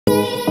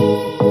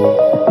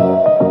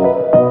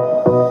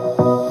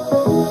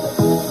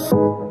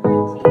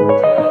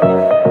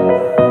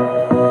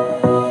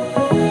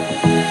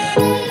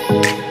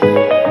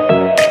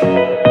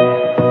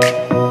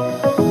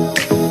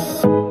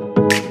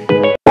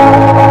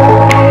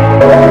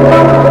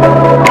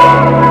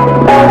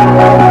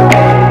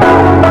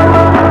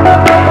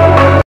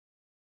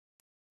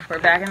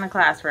back in the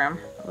classroom.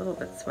 A little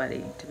bit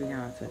sweaty, to be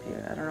honest with you.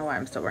 I don't know why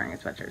I'm still wearing a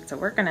sweatshirt. So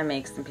we're gonna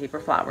make some paper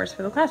flowers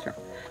for the classroom.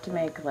 To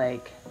make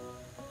like,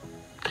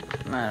 I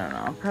don't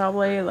know,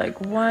 probably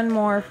like one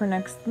more for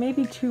next,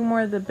 maybe two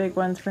more of the big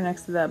ones for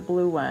next to that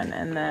blue one,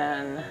 and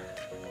then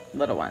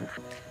little ones.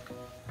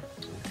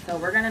 So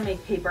we're gonna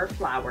make paper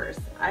flowers.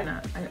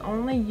 I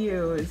only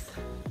use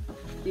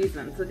these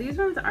ones. So these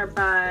ones are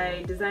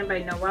designed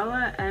by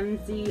Noella,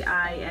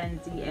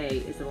 M-Z-I-N-D-A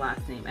is the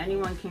last name.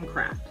 Anyone can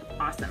craft.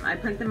 Awesome. I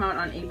print them out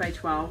on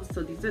 8x12,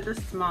 so these are the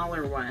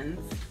smaller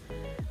ones.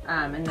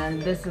 And then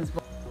this is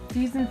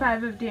Season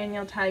 5 of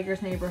Daniel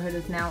Tiger's Neighborhood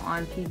is now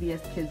on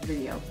PBS Kids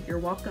Video. You're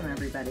welcome,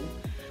 everybody.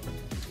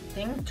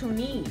 Things to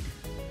need.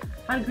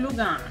 Hot glue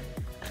gun.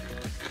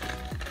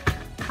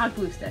 Hot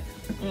glue stick.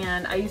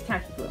 And I use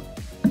tacky glue.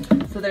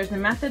 So there's a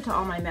method to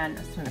all my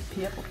madness. I'm gonna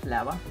paper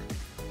flower.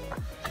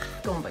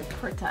 It's gonna be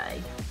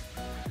pretty.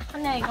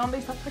 Honey, it's gonna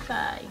be so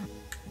pretty.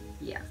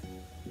 Yes.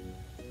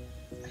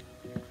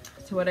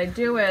 So what I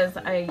do is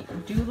I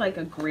do like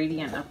a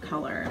gradient of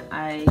color.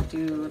 I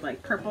do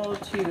like purple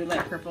to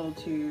light purple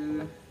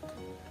to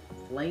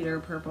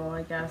lighter purple,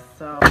 I guess.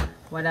 So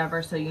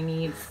whatever. So you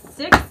need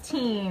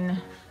 16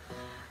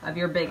 of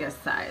your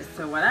biggest size.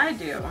 So what I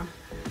do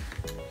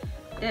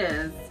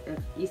is, if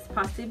it's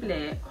possible,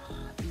 these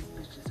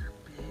bitches are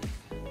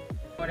big.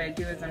 What I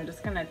do is I'm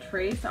just gonna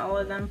trace all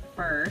of them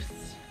first,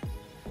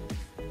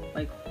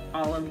 like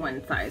all of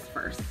one size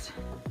first.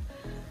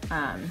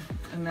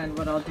 And then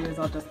what I'll do is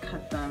I'll just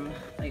cut them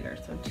later.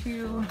 So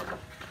 2,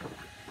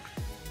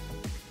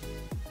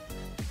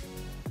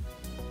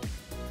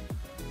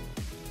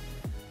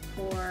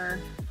 4,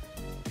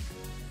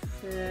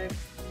 6,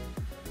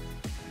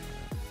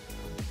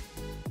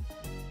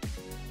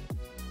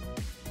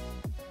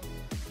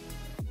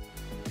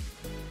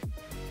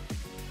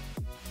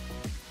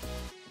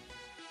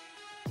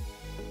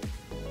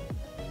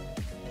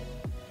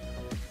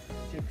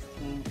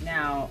 16.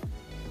 Now,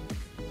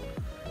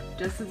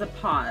 just as a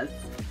pause,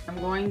 I'm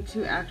going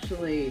to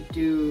actually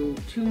do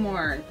 2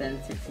 more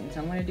than 16. So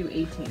I'm going to do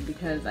 18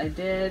 because I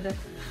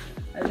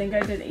think I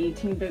did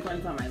 18 big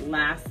ones on my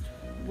last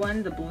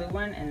one, the blue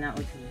one, and that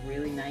was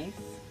really nice.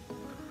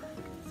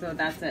 So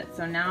that's it.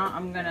 So now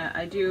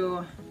I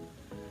do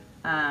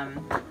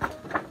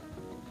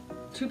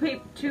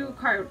 2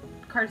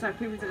 cardstock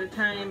papers at a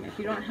time. If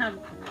you don't have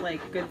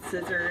like good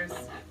scissors,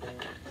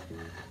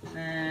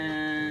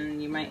 then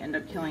you might end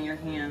up killing your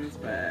hands,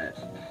 but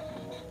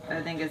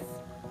I think it's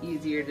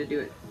easier to do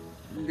it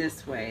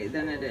this way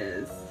than it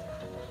is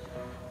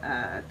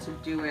to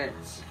do it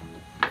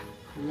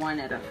one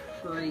at a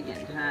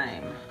friggin'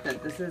 time.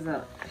 But this is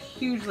a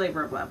huge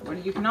labor of love.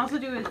 What you can also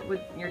do is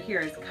with your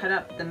hair is cut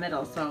up the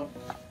middle. So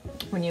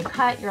when you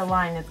cut your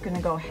line, it's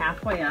gonna go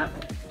halfway up,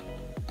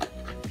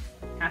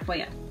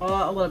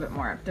 well, a little bit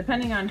more,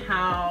 depending on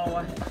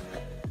how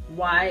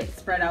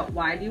spread out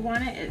wide you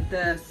want it.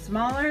 The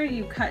smaller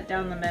you cut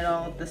down the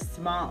middle,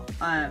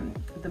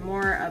 the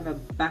more of a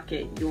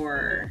bucket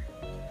your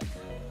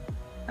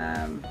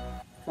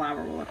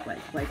flower will look like.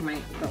 Like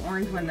the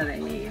orange one that I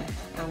made,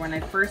 or when I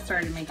first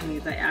started making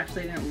these, I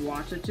actually didn't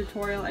watch a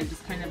tutorial. I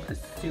just kind of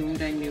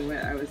assumed I knew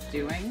what I was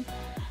doing,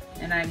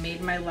 and I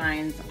made my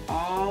lines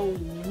all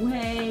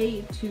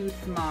way too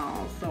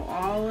small. So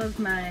all of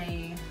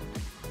my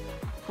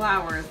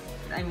flowers,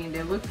 I mean,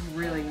 they looked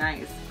really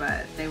nice,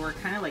 but they were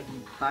kind of like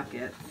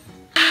buckets.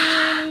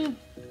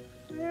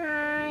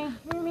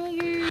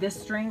 This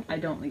string, I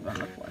don't leave on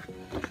the floor.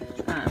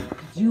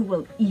 You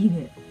will eat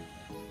it.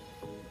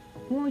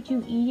 Won't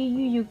you eat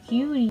it, you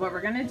cutie? What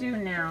we're gonna do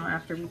now,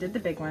 after we did the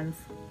big ones,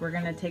 we're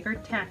gonna take our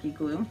tacky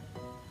glue.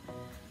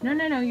 No,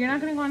 you're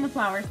not gonna go on the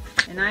flowers.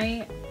 And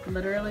I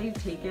literally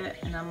take it,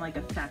 and I'm like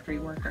a factory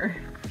worker.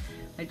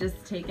 I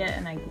just take it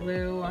and I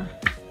glue.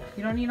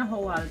 You don't need a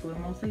whole lot of glue,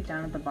 mostly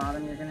down at the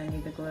bottom you're gonna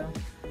need the glue.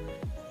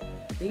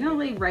 Are you gonna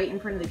lay right in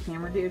front of the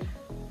camera, dude?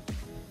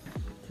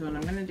 So what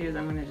I'm gonna do is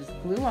I'm gonna just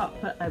glue up,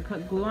 I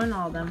put glue on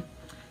all of them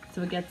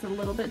so it gets a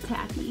little bit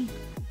tacky.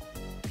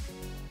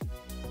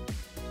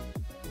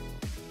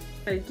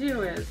 What I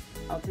do is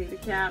I'll take the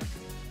cap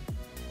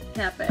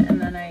it,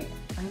 and then I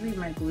leave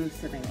my glue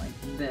sitting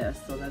like this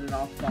so that it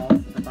all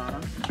falls to the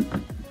bottom.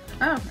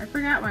 Oh, I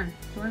forgot one.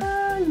 Oh,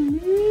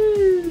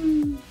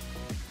 no.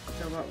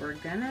 So what we're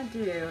gonna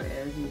do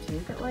is you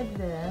take it like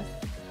this,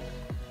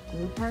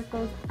 glue part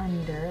goes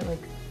under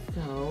like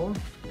so,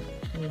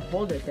 and you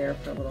hold it there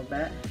for a little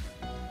bit,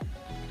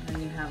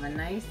 and you have a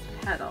nice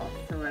petal.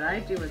 So what I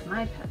do with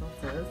my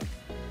petals is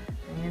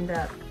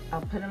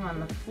I'll put them on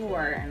the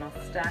floor and I'll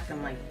stack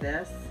them like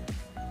this,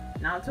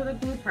 not so the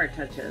glue part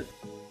touches.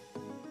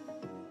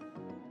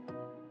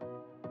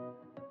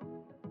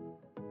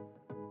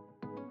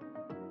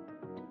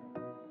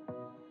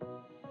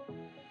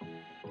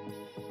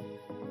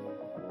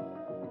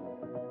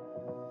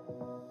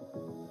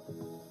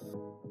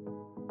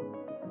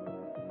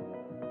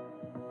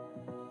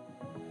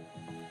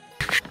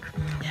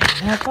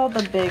 That's all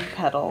the big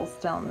petals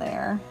down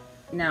there.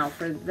 Now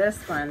for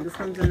this one's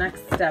the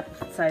next step,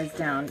 size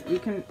down. You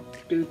can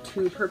do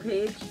 2 per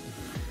page.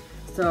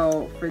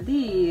 So for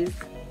these,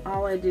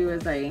 all I do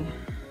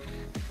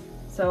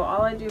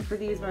for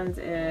these ones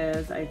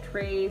is I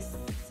trace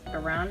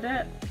around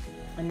it,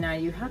 and now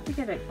you have to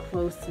get it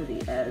close to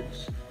the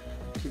edge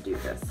to do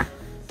this.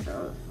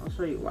 So I'll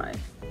show you why.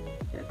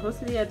 Get it close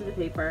to the edge of the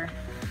paper,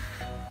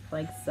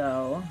 like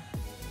so.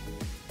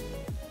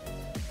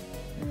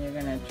 And you're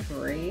gonna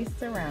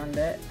trace around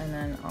it, and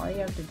then all you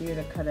have to do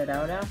to cut it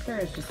out after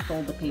is just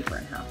fold the paper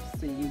in half,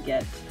 so you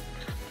get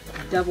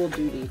double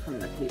duty from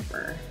the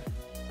paper.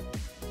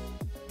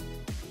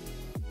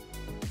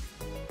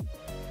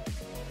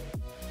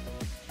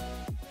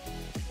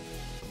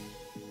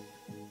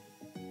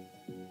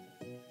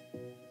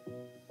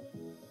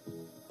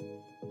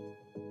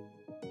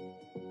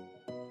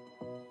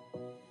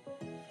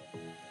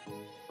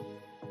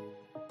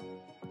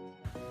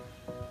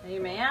 You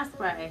may ask,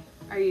 why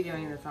are you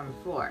doing this on the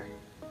floor?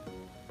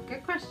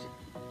 Good question.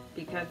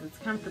 Because it's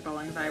comfortable,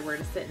 and if I were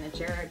to sit in a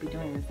chair, I'd be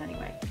doing this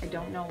anyway. I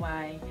don't know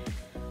why.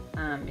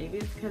 Maybe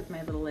it's because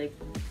my little legs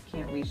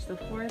can't reach the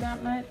floor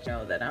that much. I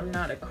know that I'm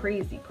not a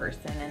crazy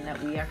person, and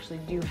that we actually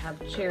do have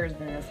chairs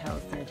in this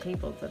house and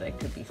tables that I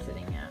could be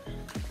sitting at.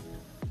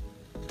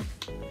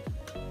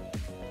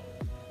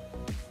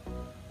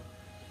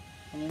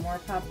 Any more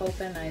pop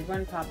open? I had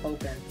one pop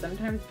open.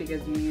 Sometimes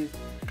because you use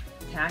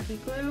tacky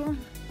glue,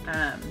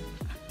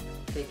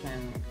 they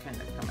can kind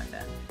of come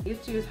undone. I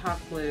used to use hot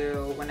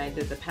glue when I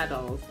did the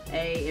petals.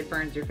 A, it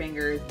burns your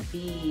fingers.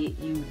 B,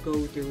 you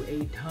go through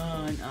a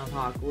ton of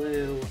hot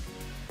glue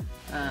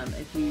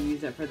if you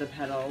use it for the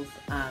petals.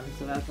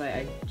 So that's why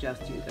I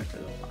just use it for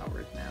the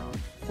flowers now.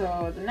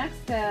 So the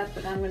next step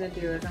that I'm going to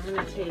do is I'm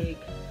going to take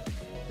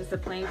just a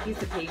plain piece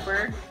of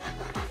paper,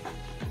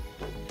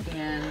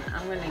 and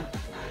I'm going to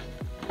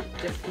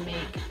just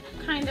make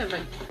kind of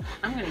a,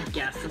 I'm going to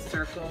guess a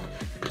circle.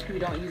 We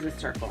don't use a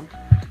circle.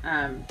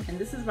 And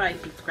this is why I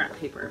keep scrap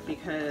paper,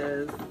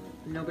 because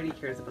nobody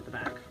cares about the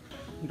back.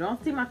 You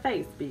don't see my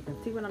face, but you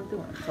can see what I'm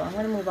doing. So I'm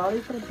going to move all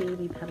these little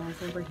baby petals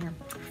over here.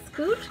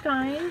 Scooch,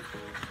 guys.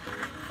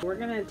 We're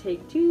going to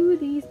take two of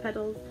these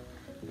petals,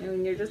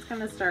 and you're just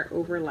going to start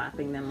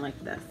overlapping them like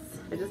this.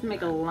 I just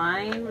make a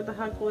line with the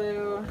hot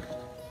glue,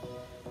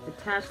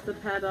 attach the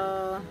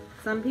petal.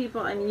 Some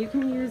people, and you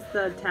can use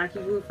the tacky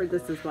glue for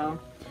this as well.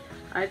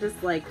 I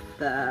just like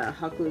the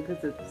hot glue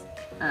because it's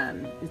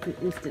an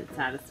instant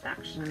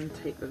satisfaction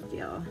type of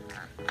deal.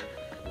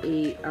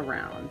 8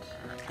 around,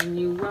 and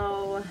you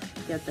will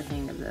get the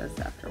hang of this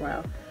after a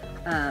while.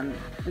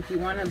 If you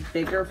want a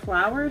bigger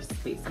flower,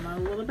 space them out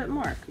a little bit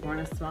more. If you want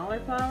a smaller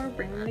flower,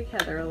 bring them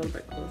together a little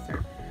bit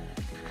closer.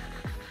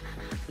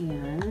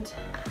 And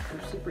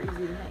they're super easy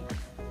to make.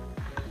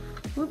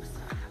 Whoops.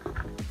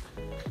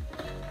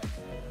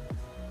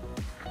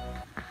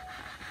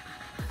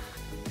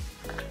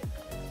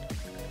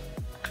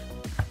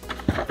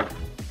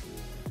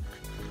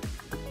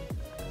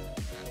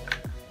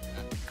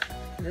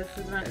 This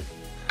is not,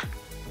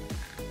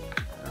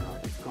 oh,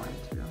 it's going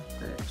to,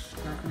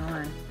 bitch, not gonna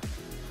lie.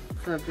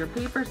 So if your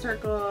paper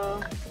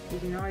circle, you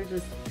can always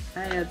just,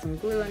 I add some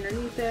glue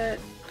underneath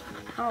it,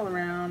 all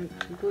around,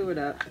 glue it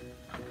up.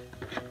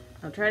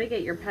 I'll try to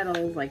get your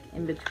petals like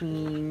in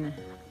between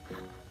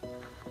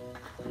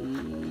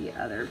the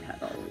other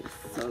petals,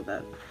 so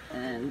that,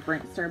 and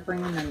start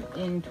bringing them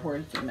in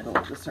towards the middle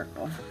of the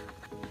circle.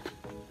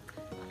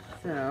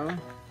 So,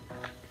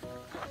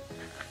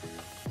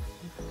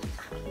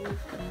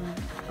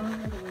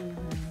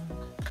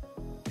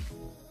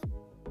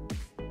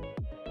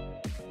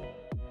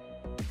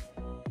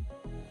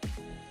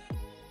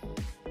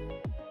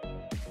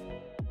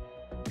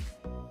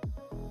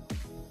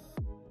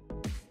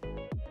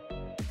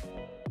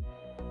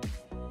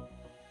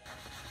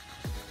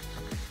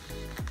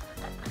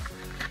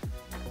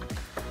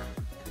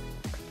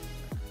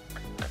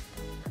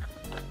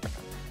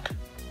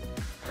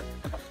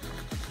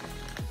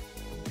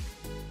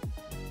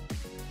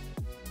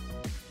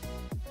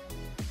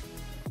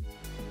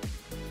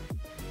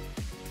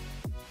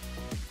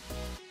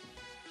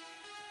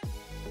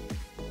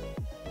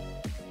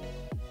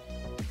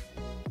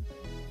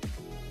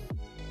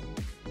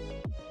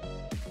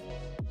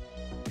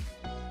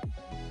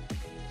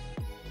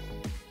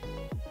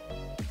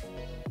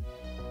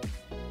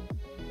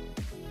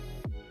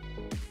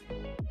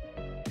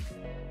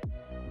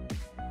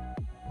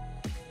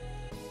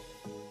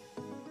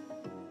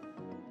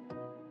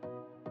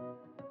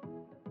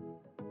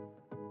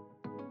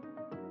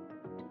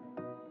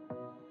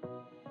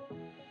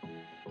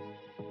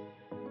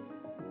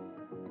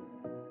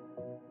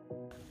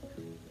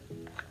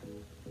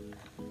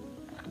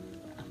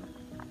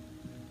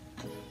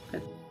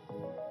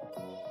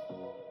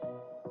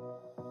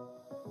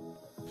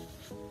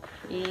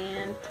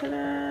 and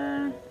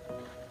ta-da!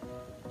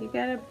 You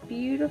got a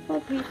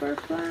beautiful paper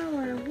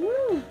flower.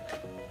 Woo!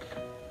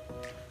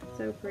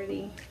 So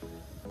pretty.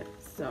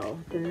 So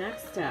the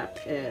next step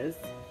is,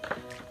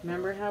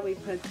 remember how we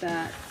put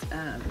that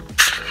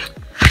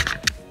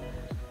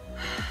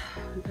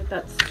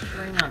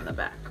string on the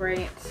back,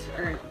 right?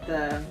 Or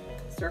the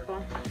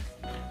circle.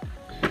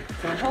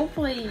 So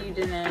hopefully you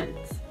didn't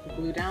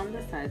glue down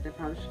the sides. I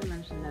probably should have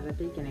mentioned that at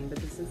the beginning, but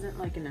this isn't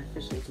like an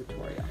official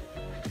tutorial.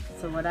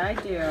 So what I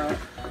do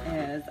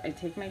is I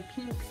take my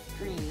pink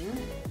string,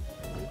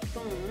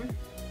 boom,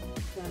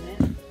 done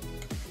it.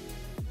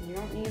 You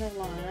don't need a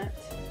lot.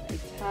 I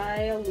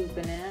tie a loop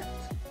in it,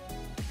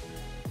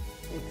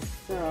 like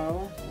so.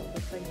 So it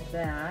looks like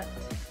that.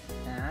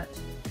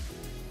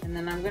 And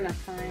then I'm gonna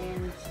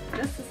find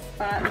just a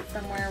spot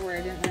somewhere where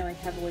I didn't really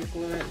heavily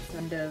glue it, so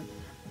I'm gonna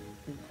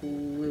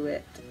glue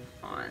it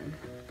on.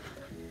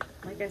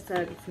 Like I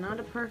said, it's not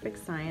a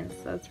perfect science,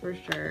 that's for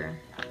sure.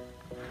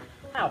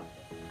 Ow!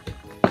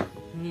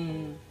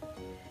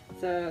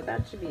 So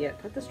that should be it.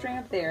 Put the string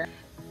up there.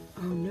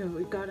 Oh no,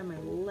 it got in my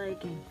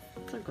legging.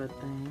 It's a good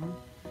thing.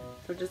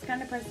 So just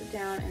kind of press it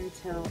down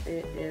until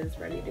it is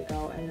ready to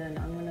go, and then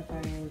I'm gonna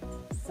find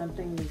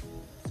something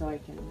so I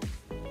can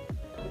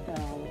put that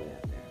all the way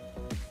up there.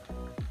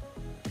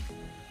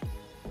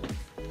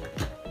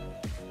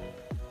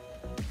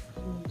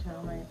 Can you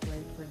tell my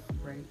blade's like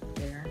right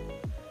there?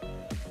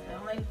 I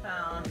only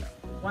found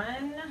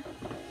one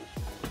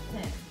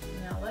pin.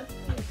 Now let's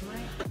use my,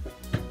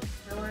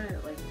 I want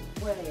it like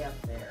way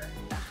up there.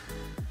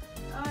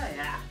 Oh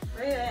yeah,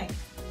 what do you think?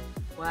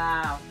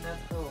 Wow,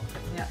 that's cool.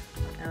 Yep,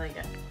 I like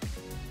it.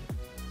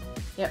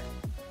 Yep,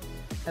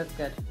 that's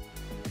good.